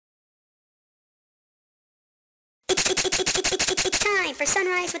It's time for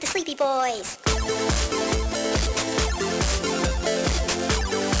Sunrise with the Sleepy Boys.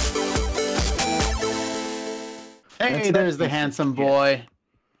 Hey, there's the handsome boy.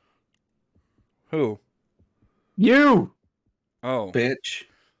 Who? You! Oh, Bitch.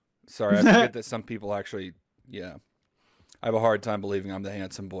 sorry. I forget that some people actually. Yeah, I have a hard time believing I'm the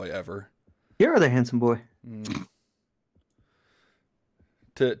handsome boy ever. You're the handsome boy.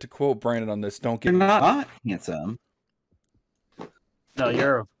 To quote Brandon on this, don't You're get not handsome. No,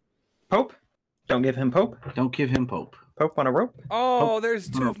 you're Pope? Don't give him Pope. Don't give him Pope. Pope on a rope. Oh, there's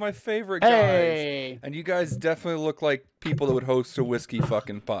two of my favorite guys. Hey! And you guys definitely look like people that would host a whiskey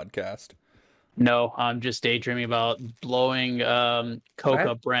fucking podcast. No, I'm just daydreaming about blowing coke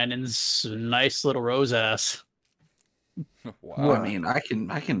up Brandon's nice little rose ass. Wow. Well, I mean, I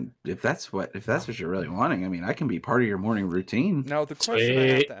can if that's what you're really wanting. I mean, I can be part of your morning routine. Now, the question I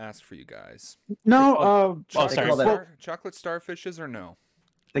have to ask for you guys. No, Chocolate starfishes or no?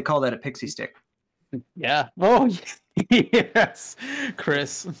 They call that a pixie stick. yeah. Oh, yes.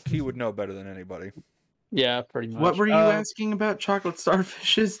 Chris. He would know better than anybody. Yeah, pretty much. What were you asking about chocolate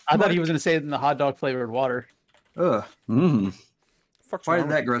starfishes? I thought he was going to say it in the hot dog flavored water. Ugh. Fuck's Why wrong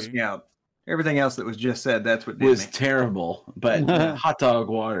did that with gross you, me out? Everything else that was just said, that's what did was me. terrible, but hot dog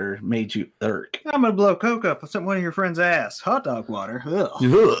water made you irk. I'm going to blow coke up with one of your friend's ass. Hot dog water.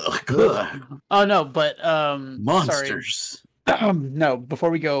 Ugh. Ugh. Oh, no, but... Monsters. Sorry. No, before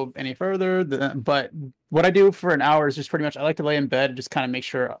we go any further, but what I do for an hour is just pretty much, I like to lay in bed and just kind of make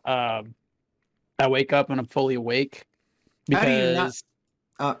sure I wake up and I'm fully awake. How do you Because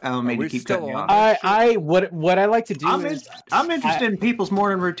I mean, we to keep still cutting you on? off. what I like to do is... I'm interested in people's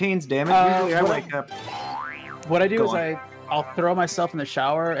morning routines, damn it. Usually I what- wake up. What I do Go is on. I'll throw myself in the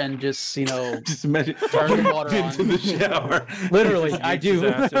shower and just, Just imagine turn the water into on. the shower. Literally, I Yanks his do.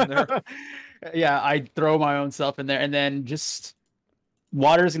 ass in there. Yeah, I throw my own self in there, and then just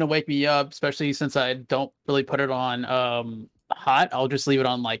water is gonna wake me up, especially since I don't really put it on hot. I'll just leave it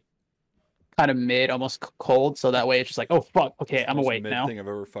on like kind of mid, almost cold, so that way it's just like, oh fuck, okay, I'm Most awake mid now. thing I've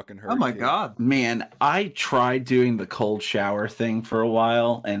ever fucking heard. Oh my dude. god. Man, I tried doing the cold shower thing for a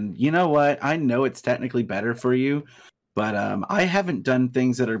while, and you know what? I know it's technically better for you, but I haven't done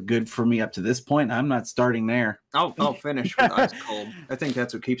things that are good for me up to this point. I'm not starting there. I'll finish with ice cold. I think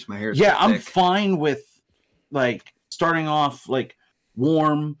that's what keeps my hair Yeah, so I'm thick. fine with like starting off like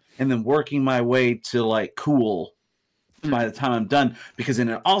warm and then working my way to like cool by the time I'm done, because then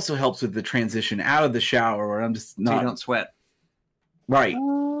it also helps with the transition out of the shower where I'm just So you not don't sweat. right.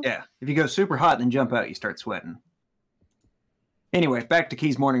 Yeah. If you go super hot and then jump out, you start sweating. Anyway, back to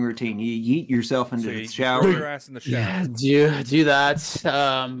Key's morning routine. You yeet yourself into So the you shower. throw your ass in the shower. Yeah, do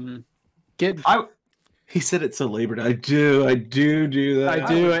that. Get He said it's a labor day. I do that. I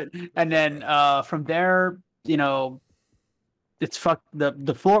do it, and then from there, it's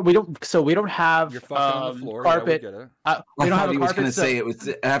the floor. We don't have You're fucking on the floor. carpet. Yeah, we get it. We I don't thought have a he was carpet. going to so- say it was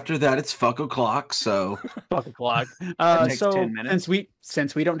after that. It's fuck o'clock. So fuck o'clock. That takes So 10 minutes.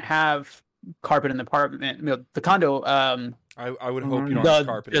 since we don't have carpet in the apartment, the condo, I would hope you don't The- have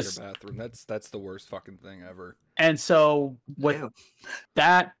carpet in just- your bathroom. That's the worst fucking thing ever. and so with Ew.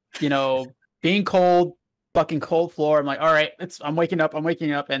 that, being cold, fucking cold floor, I'm like, all right, I'm waking up,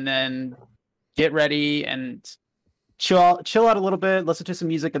 and then get ready and chill out a little bit, listen to some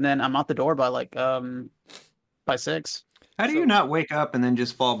music, and then I'm out the door by by 6. How do you not wake up and then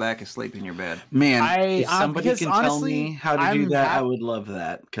just fall back asleep in your bed? man, I- if somebody because can tell honestly, me how to I'm do that, I hap- would love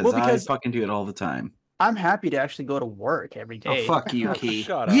that Well, I because- fucking do it all the time. I'm happy to actually go to work every Oh, day. fuck you, Key.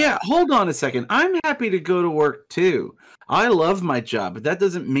 Shut up. Yeah, hold on a second. I'm happy to go to work too. I love my job, but that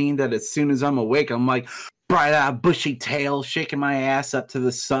doesn't mean that as soon as I'm awake, I'm like bright-eyed, bushy tail, shaking my ass up to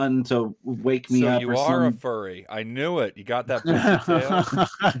the sun to wake me So up. you or are a something. furry. I knew it. You got that bushy tail.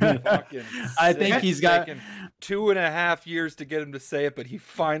 Fucking I sick. think It's he's got- taken 2.5 years to get him to say it, but he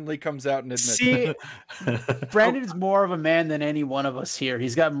finally comes out and admits it. See, Brandon is more of a man than any one of us here.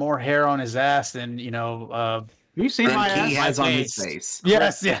 He's got more hair on his ass than You seen And my he ass? has my on his face. face.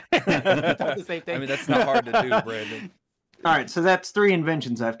 Yes, yeah. Thought the same thing. I mean, that's not hard to do, Brandon. All right, so that's 3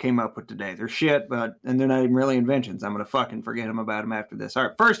 inventions I've came up with today. They're shit, and they're not even really inventions. I'm gonna fucking forget about them after this. All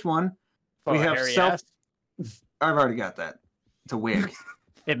right, first one. For we a have hairy self- ass. I've already got that. It's a wig.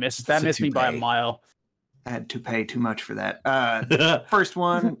 That It's missed a me by a toupee. mile. I had to pay too much for that. First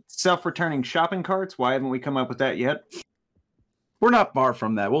one, self-returning shopping carts. Why haven't we come up with that yet? We're not far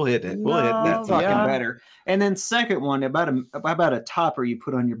from that. We'll hit it. We'll hit No, that. Fucking yeah. better. And then second one, about a topper you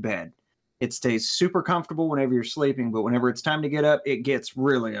put on your bed. It stays super comfortable whenever you're sleeping, but whenever it's time to get up, it gets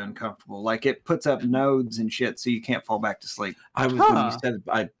really uncomfortable. Like it puts up nodes and shit, so you can't fall back to sleep. I was when you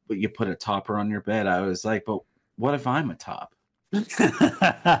said you put a topper on your bed. I was like, but what if I'm a top?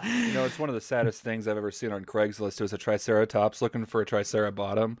 It's one of the saddest things I've ever seen on Craigslist. It was a Triceratops looking for a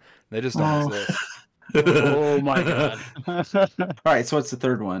Tricerabottom. They just don't exist. Oh my god. All right, so what's the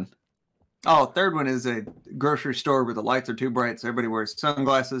third one? Oh, third one is a grocery store where the lights are too bright, so everybody wears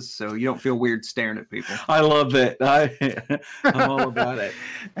sunglasses, so you don't feel weird staring at people. I love it. I'm all about it.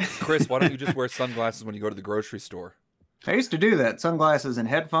 Chris, why don't you just wear sunglasses when you go to the grocery store? I used to do that. Sunglasses and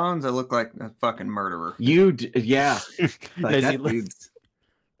headphones. I look like a fucking murderer. Yeah. Like Does that he look- dude's-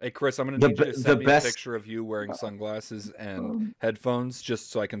 Hey, Chris, I'm going to need you to send me best- a picture of you wearing sunglasses and headphones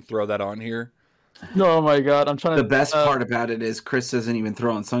just so I can throw that on here. Oh my god, I'm trying to. The best part about it is Chris doesn't even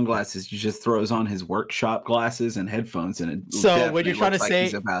throw on sunglasses. He just throws on his workshop glasses and headphones, and it So what definitely you're trying to looks like say-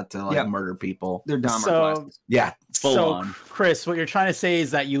 he's about to Yep. murder people. They're Dahmer So- glasses. Yeah, full So, on. Chris, what you're trying to say is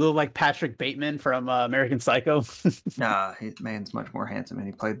that you look like Patrick Bateman from American Psycho. Nah, man's much more handsome, and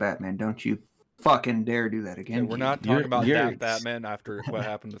he played Batman. Don't you fucking dare do that again. Okay, we're not kid. talking about you're- that Batman after what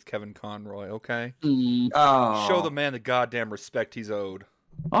happened with Kevin Conroy, okay? Oh, Show the man the goddamn respect he's owed.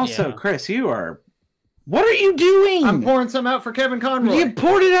 Also, Yeah. Chris, you are. What are you doing? I'm pouring some out for Kevin Conroy. You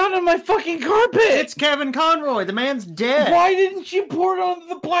poured it out on my fucking carpet. It's Kevin Conroy. The man's dead. Why didn't you pour it onto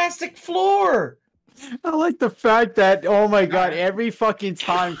the plastic floor? I like the fact that, oh my god, every fucking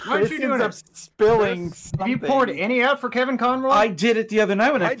time Why aren't Chris you doing ends up it? spilling Have you something. poured any out for Kevin Conroy? I did it the other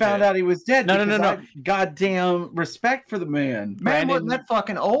night when I I found did. out he was dead. No. because I had goddamn respect for the man. Man Brandon- wasn't that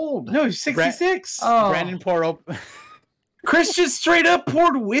fucking old. No, he's 66. Oh. Brandon pour open. Chris just straight up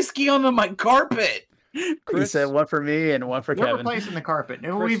poured whiskey onto my carpet. He Chris, said one for me and one for We're Kevin. replacing the carpet.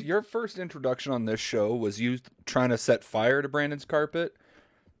 No, Chris, we've your first introduction on this show was you trying to set fire to Brandon's carpet,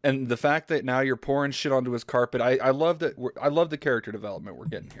 and the fact that now you're pouring shit onto his carpet. I love that. I love the character development we're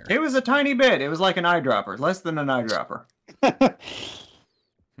getting here. It was a tiny bit. It was like an eyedropper, less than an eyedropper.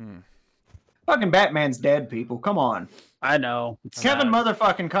 Fucking Batman's dead, people. Come on. I know. It's Kevin sad.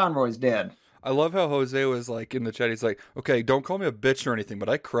 motherfucking Conroy's dead. I love how Jose was like in the chat. He's like, "Okay, don't call me a bitch or anything," but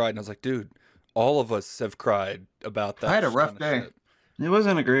I cried, and I was like, "Dude, all of us have cried about that." I had a rough kind of day. shit." It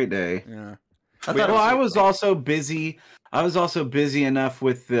wasn't a great day. Yeah. I Well, thought it I was also busy. I was also busy enough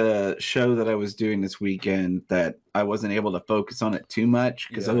with the show that I was doing this weekend that I wasn't able to focus on it too much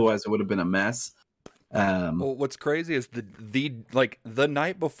because Yeah. otherwise it would have been a mess. Well, what's crazy is the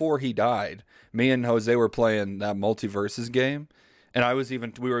night before he died, me and Jose were playing that multiverses game, and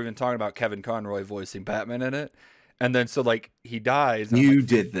we were even talking about Kevin Conroy voicing Batman in it, and then so like he dies. And I'm You like,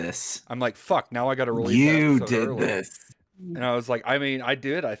 did this. I'm like, fuck. Now I got to release. You that episode did early. this. And I was like, I mean, I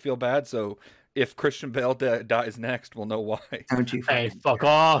did. I feel bad. So if Christian Bale dies next, we'll know why. Don't you Hey, fucking fuck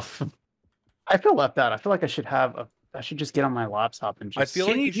off. I feel left out. I feel like I should just get on my laptop and just. I feel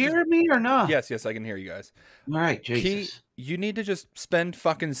Can like you you should hear me or not? Yes, I can hear you guys. All right, Key, Jesus. you need to just spend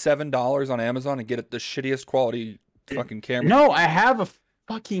fucking $7 on Amazon and get it the shittiest quality fucking camera. No, I have a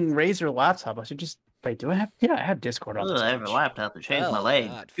fucking Razer laptop. I should just. Wait, do I have? Yeah, I have Discord on. this bitch. laptop that changed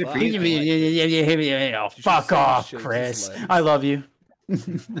Good for you. Yeah, fuck say off, shaves his Chris. legs. I love you.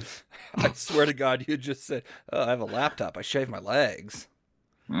 I swear to God, you just said, "Oh, I have a laptop. I shave my legs."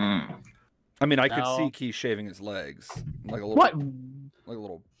 Mm. I mean, I could No. see Key shaving his legs like a little, What? like a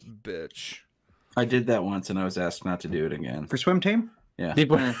little bitch. I did that once and I was asked not to do it again. For swim team? Yeah. Did,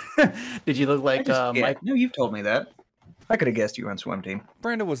 did you look like Yeah, Mike? no, you've told me that. I could have guessed you on swim team.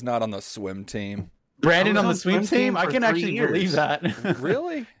 Brandon was not on the swim team. Brandon I on the was swim team? I for can 3 actually years. believe that.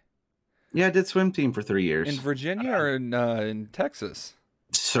 Really? Yeah, I did swim team for 3 years. In Virginia or in Texas?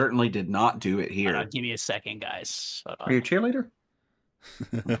 Certainly did not do it Hold here. on, give me a second, guys. Hold on. Are you a cheerleader?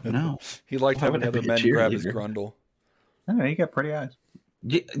 No. He liked Why having would I other be a men grab his cheerleader? grundle. Oh, you got pretty eyes.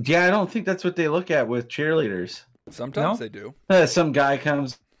 Yeah, I don't think that's what they look at with cheerleaders. Sometimes No? they do. Some guy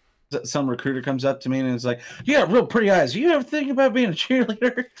some recruiter comes up to me and is like, "You got real pretty eyes. You ever think about being a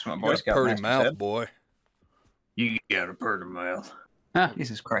cheerleader?" That's what my You Boy got a Scout purty master mouth, said. boy. You got a pretty mouth. Huh.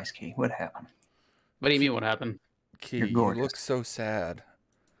 Jesus Christ, Key. What happened? What do you mean? What happened? Key, You're you gorgeous. look so sad.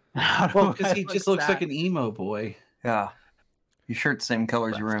 Well, because he just looks like an emo boy. Yeah. Your shirt's the same color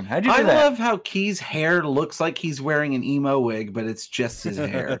as your room. How'd you do I that? love how Key's hair looks like he's wearing an emo wig, but it's just his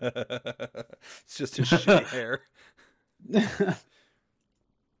hair. It's just his shitty hair.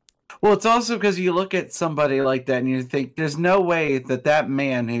 Well, it's also because you look at somebody like that and you think there's no way that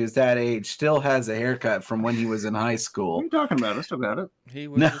man who's that age still has a haircut from when he was in high What school. are you talking about? I still got it. He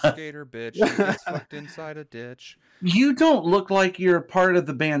was a skater bitch. He gets fucked inside a ditch. You don't look like you're a part of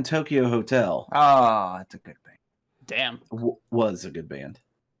the band Tokyo Hotel. Oh, it's a good band. Damn. Was a good band.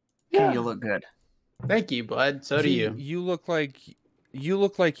 Key, you look good. Thank you, bud. So do Key, you. You look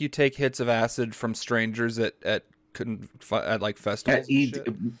like you take hits of acid from strangers at like festivals. and shit.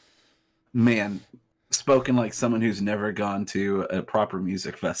 Man, spoken like someone who's never gone to a proper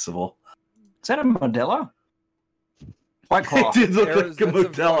music festival. Is that a Modelo? White Claw. It did look There's- like a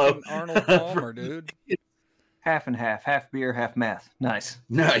that's Modelo. fucking Arnold Palmer, dude. Half and half beer, half meth. Nice.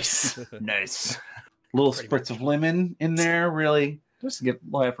 Nice. Nice. Little spritz of lemon in there, really. Just to get a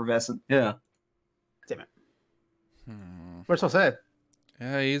little effervescent. Yeah. Damn it. Hmm. What's supposed to say?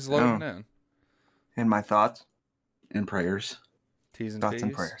 Yeah, he's loading in. And my thoughts. And prayers. T's and Thoughts P's.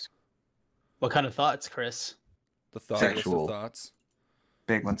 and prayers. What kind of thoughts, Chris? The thoughts. Sexual. The thoughts.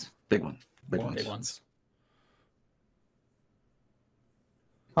 Big ones. Big one. Big Ones. one. Big ones.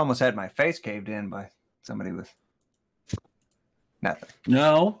 Almost had my face caved in by somebody with nothing.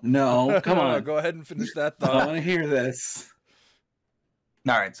 No, come on. Go ahead and finish that I thought. want to hear this.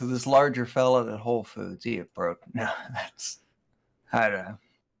 All right, so this larger fella at Whole Foods, he approached. No, that's I don't know.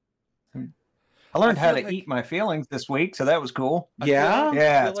 I learned I how feel to like- eat my feelings this week, so that was cool. Yeah?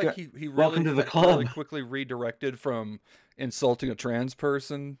 Yeah, I it's feel like he really, Welcome to the really club. quickly redirected from insulting a trans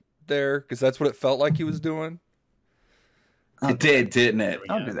person there, because that's what it felt like he was doing. It did, didn't it?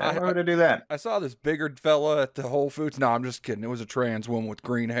 I'll do that. I- Why would I do that? I saw this bigger fella at the Whole Foods. No, I'm just kidding. It was a trans woman with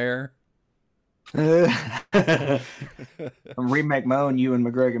green hair. A remake my own Ewan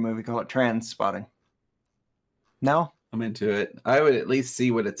McGregor movie, call it Trans Spotting. No, I'm into it. I would at least see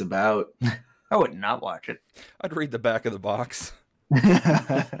what it's about. I would not watch it. I'd read the back of the box.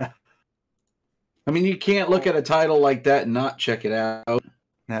 I mean, you can't look at a title like that and not check it out.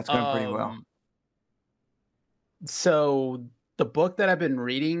 That's going pretty well. So the book that I've been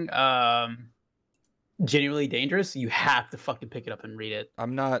reading, Genuinely Dangerous, you have to fucking pick it up and read it.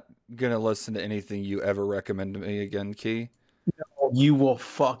 I'm not gonna listen to anything you ever recommend to me again, Key. You will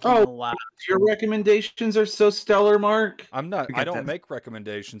fucking Oh. laugh. Your recommendations are so stellar, Mark. I'm not. We I get don't that. make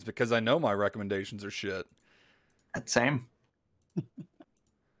recommendations because I know my recommendations are shit. Same.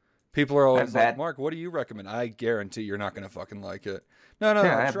 People are always have like, bad- "Mark, what do you recommend?" I guarantee you're not gonna fucking like it. No,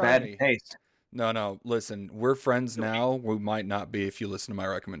 Yeah, I have try bad me. taste. No. Listen, we're friends now. We might not be if you listen to my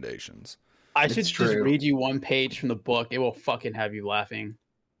recommendations. I It's should just true. read you one page from the book. It will fucking have you laughing.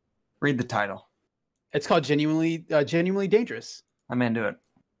 Read the title. It's called Genuinely Dangerous. I'm into it.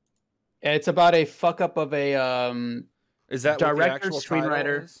 It's about a fuck up of a Is that what the Director, actual title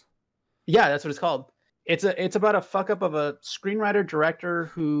screenwriter. is? yeah, that's what it's called. It's about a fuck up of a screenwriter director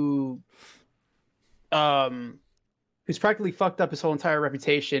who's practically fucked up his whole entire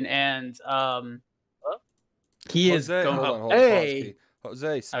reputation, and he is Jose, going hold up. on, hold on, pause, Hey, Key.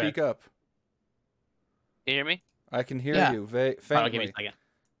 Jose, speak up. You hear me? I can hear Yeah. you Hold on, faintly. give me a second.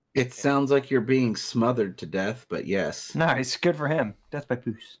 It sounds like you're being smothered to death, but yes. Nice. Good for him. Death by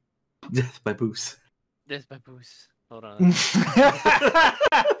Poos. Death by Boos. This my boost. Hold on.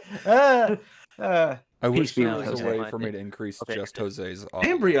 I wish be there with was a Jose. way for me to increase Okay. just Jose's.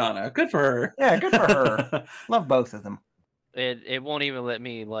 And Brianna. Good for her. Yeah, good for her. Love both of them. It won't even let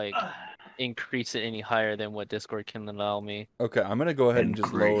me like increase it any higher than what Discord can allow me. Okay, I'm gonna go ahead and just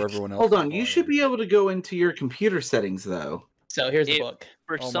Great. lower everyone else. Hold on. You should be able to go into your computer settings, though. So here's the It- book.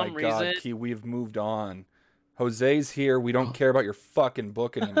 For Oh some my God, reason, Key, we've moved on. Jose's here. We don't care about your fucking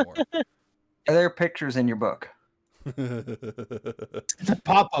book anymore. Are there pictures in your book? It's a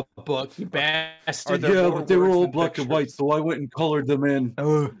pop-up book, you Are bastard. there more words than pictures? so I went and colored them in.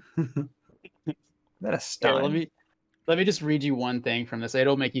 Oh. That is Here, stunning. let me just read you one thing from this.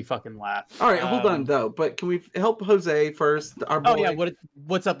 It'll make you fucking laugh. All right, hold on, though. But can we help Jose first? Our boy? Oh yeah,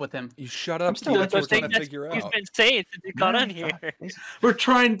 what's up with him? You shut up. still Key, that's what we're thing trying to that's figure he's out. been saying since he got on here. We're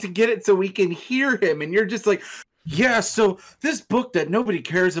trying to get it so we can hear him, and you're just like, yeah. So this book that nobody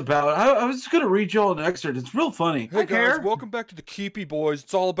cares about, I was just gonna read y'all an excerpt. It's real funny. Hey I guys, care. welcome back to the Keepy Boys.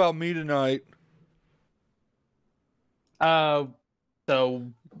 It's all about me tonight. So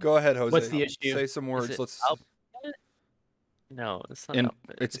Go ahead, Jose. What's the issue? Say some words. it Let's. output? No, it's not. In,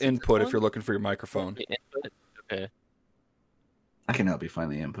 output. it's Is it input this if you're one? looking for your microphone. Okay, input. Okay. I can help you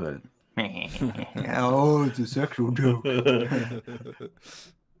find the input. Oh, it's a sexual joke.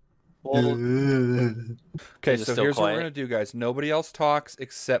 Well, Okay, Is it so still here's what we're quiet? gonna do, guys. Nobody else talks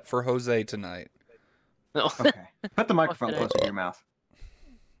except for Jose tonight. no, Okay. Put the microphone Okay. closer to your mouth.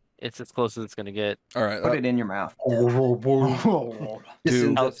 it's as close as it's gonna get. All right. Put it in your mouth. This Dude.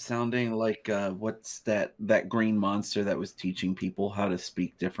 ends up sounding like what's that green monster that was teaching people how to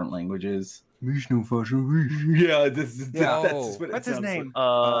speak different languages? Yeah, this is Yeah. that's what it What's his sounds name?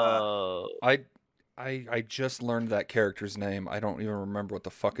 I just learned that character's name. I don't even remember what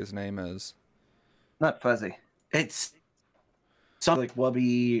the fuck his name is. Not fuzzy. Like. It's something like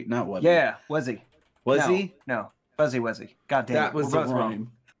Wubby, not Wubby. Yeah, Wuzzy. was No, he? No, Fuzzy Wuzzy. God damn That it. was We're the both wrong.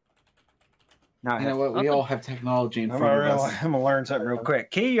 rhyme. Now I You know have- what? We all have technology in I'm front of gonna, us. I'm gonna learn something real quick.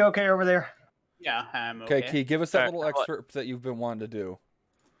 Key, you okay over there? Yeah, I'm Okay, okay. Key, give us that Alright, little how about- excerpt that you've been wanting to do.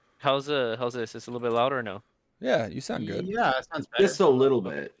 How's this? Is it a little bit louder or no? Yeah, you sound good. Yeah, that sounds better. Just a little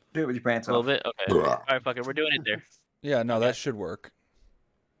bit. Do it with your pants A off. little bit. Okay. All right, fuck it. We're doing it there. Yeah, no, Okay. that should work.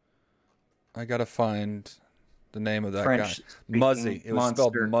 I gotta find the name of that French guy. speaking Muzzy. It was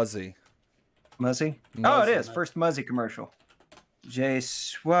spelled monster. Muzzy. Muzzy? Oh, Muzzy. it is. First Muzzy commercial. Je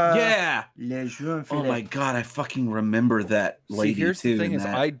suis Yeah. le jeune Oh filet. my god, I fucking remember that lady See, here's too. the thing in is,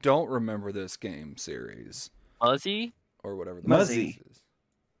 that. I don't remember this game series Muzzy? or whatever the Muzzy. fuck this is.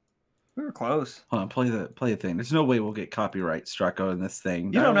 We were close. Hold on, play the thing. There's no way we'll get copyright struck on this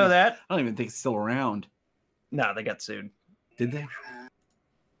thing. You don't know that? I don't even think it's still around. No, they got sued. Did they?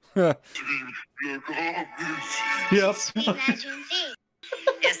 Yep.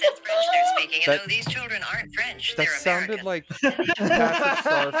 Yes, that's French they're speaking. And That- no, these children aren't French. That They're sounded American. like Patrick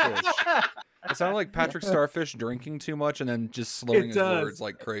Starfish. It sounded like Patrick Starfish drinking too much and then just slurring It his does. words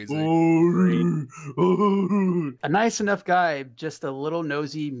like crazy. A nice enough guy, just a little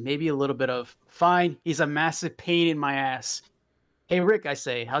nosy, maybe a little bit of fine. He's a massive pain in my ass. Hey Rick, I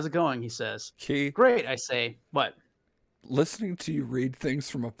say, how's it going? He says. Key, Great, I say. What? listening to you read things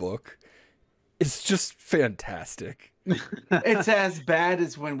from a book is just fantastic. It's as bad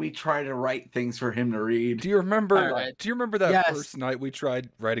as when we try to write things for him to read. Do you remember? Alright. Do you remember that Yes. first night we tried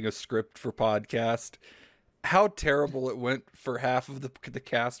writing a script for podcast? How terrible it went for half of the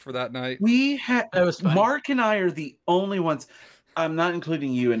cast for that night. We had That was fun. Mark and I are the only ones. I'm not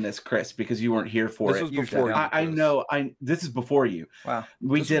including you in this, Chris, because you weren't here for This it. was before you. I Chris. know. This is before you. Wow.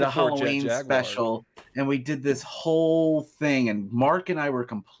 We This did was a before Jet Halloween Jaguar. special, and we did this whole thing. And Mark and I were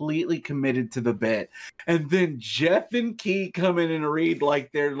completely committed to the bit. And then Jeff and Key come in and read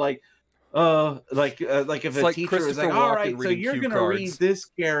like they're like if It's a like teacher was Christopher like, "All Walken right, so reading you're cue gonna cards." read this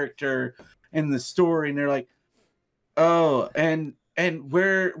character in the story," and they're like, "Oh, and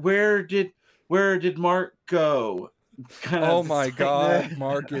where did Mark go?" Kind Oh of my like, god,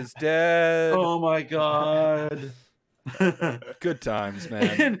 Mark is dead. Oh my god. Good times,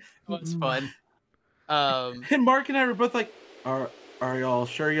 man. and, That was fun. and Mark and I were both like, "Are y'all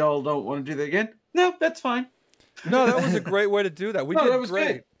sure y'all don't want to do that again?" No, that's fine. No, that was a great way to do that. We No, did that was great.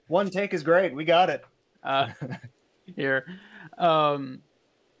 good. One take is great. We got it. Here.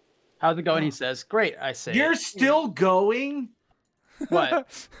 How's it going? He says. Great, I say. You're still going?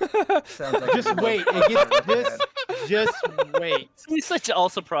 What? Sounds like Just wait. It gets just wait. He's such all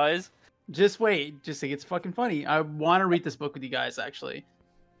surprise. Just wait. Just think it's fucking funny. I want to read this book with you guys, actually.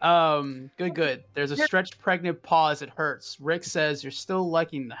 Good. There's a stretched pregnant pause. It hurts. Rick says, "You're still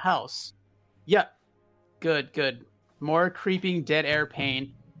liking the house." Yep. Good. More creeping dead air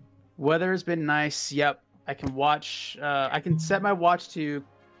pain. Weather's been nice. Yep. I can set my watch to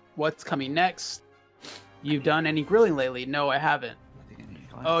what's coming next. You've done any grilling lately? No, I haven't.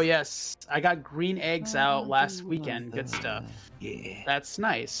 Oh yes, I got green eggs out last weekend. Good stuff. Yeah. That's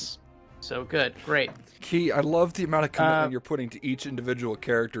nice. So good, great. Key, I love the amount of commitment you're putting to each individual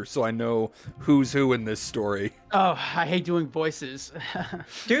character so I know who's who in this story. Oh, I hate doing voices.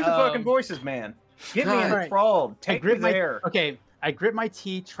 Do the fucking voices, man. Get me God. enthralled. Take me there. Okay, I grit my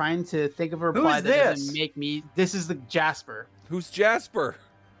teeth trying to think of a Who reply is that this? doesn't make me. This is the Jasper, Who's Jasper?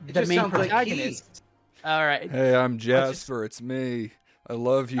 It the just main sounds like protagonist. All right. Hey, I'm Jasper. It's me. I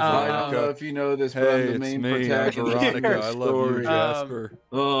love you, I don't know Veronica. if you know this, but Hey, I'm the it's main me, I'm protagonist. of Veronica. your I love story. you, Jasper.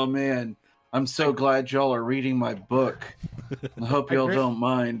 Oh man, I'm so glad y'all are reading my book. I hope I y'all grit- don't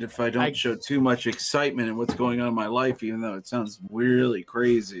mind if I don't show too much excitement in what's going on in my life, even though it sounds really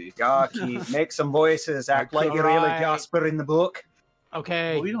crazy. Yaki, make some voices. Act like you're really Right. Jasper in the book.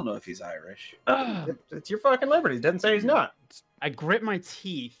 Okay. Well, we don't know if he's Irish. It's your fucking liberty. It doesn't say he's not. I grit my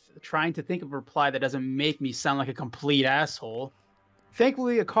teeth trying to think of a reply that doesn't make me sound like a complete asshole.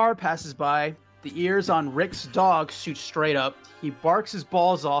 Thankfully, a car passes by. The ears on Rick's dog shoot straight up. He barks his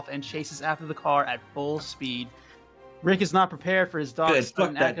balls off and chases after the car at full speed. Rick is not prepared for his dog's Good, fuck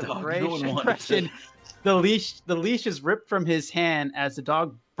sudden that act of dog. rage No one and wanted aggression. The leash is ripped from his hand as the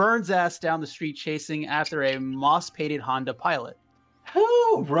dog burns ass down the street chasing after a moss-painted Honda Pilot.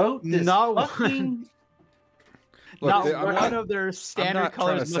 Who wrote this? Not fucking... Look, Not I'm one not, of their I'm standard not trying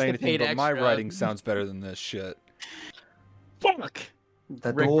colors to must say have anything, paid but my extra. writing sounds better than this shit. Fuck.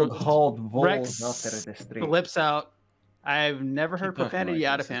 The Rick old Brooks- hold Rex after the street. Flips out. I've never heard Keep talking profanity like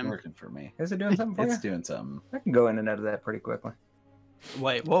out this. of It's him. working for me. Is it doing something for you? It's doing something. I can go in and out of that pretty quickly.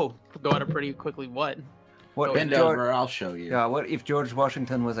 Wait, whoa. Go at it pretty quickly. What? What Bend if George, over, I'll show you. yeah, what if George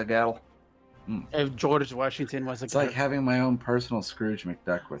Washington was a gal? If George Washington was a It's like having my own personal Scrooge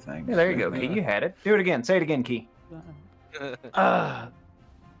McDuck thing. Yeah, there you go, Key. You had it. Do it again. Say it again, Key.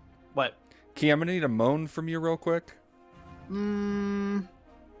 What? Key, I'm gonna need a moan from you real quick.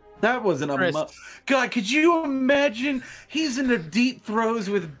 That wasn't a Chris. God, could you imagine? He's in the deep throes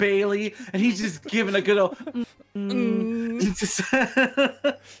with Bailey, and he's just giving a good old. Just-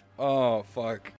 Oh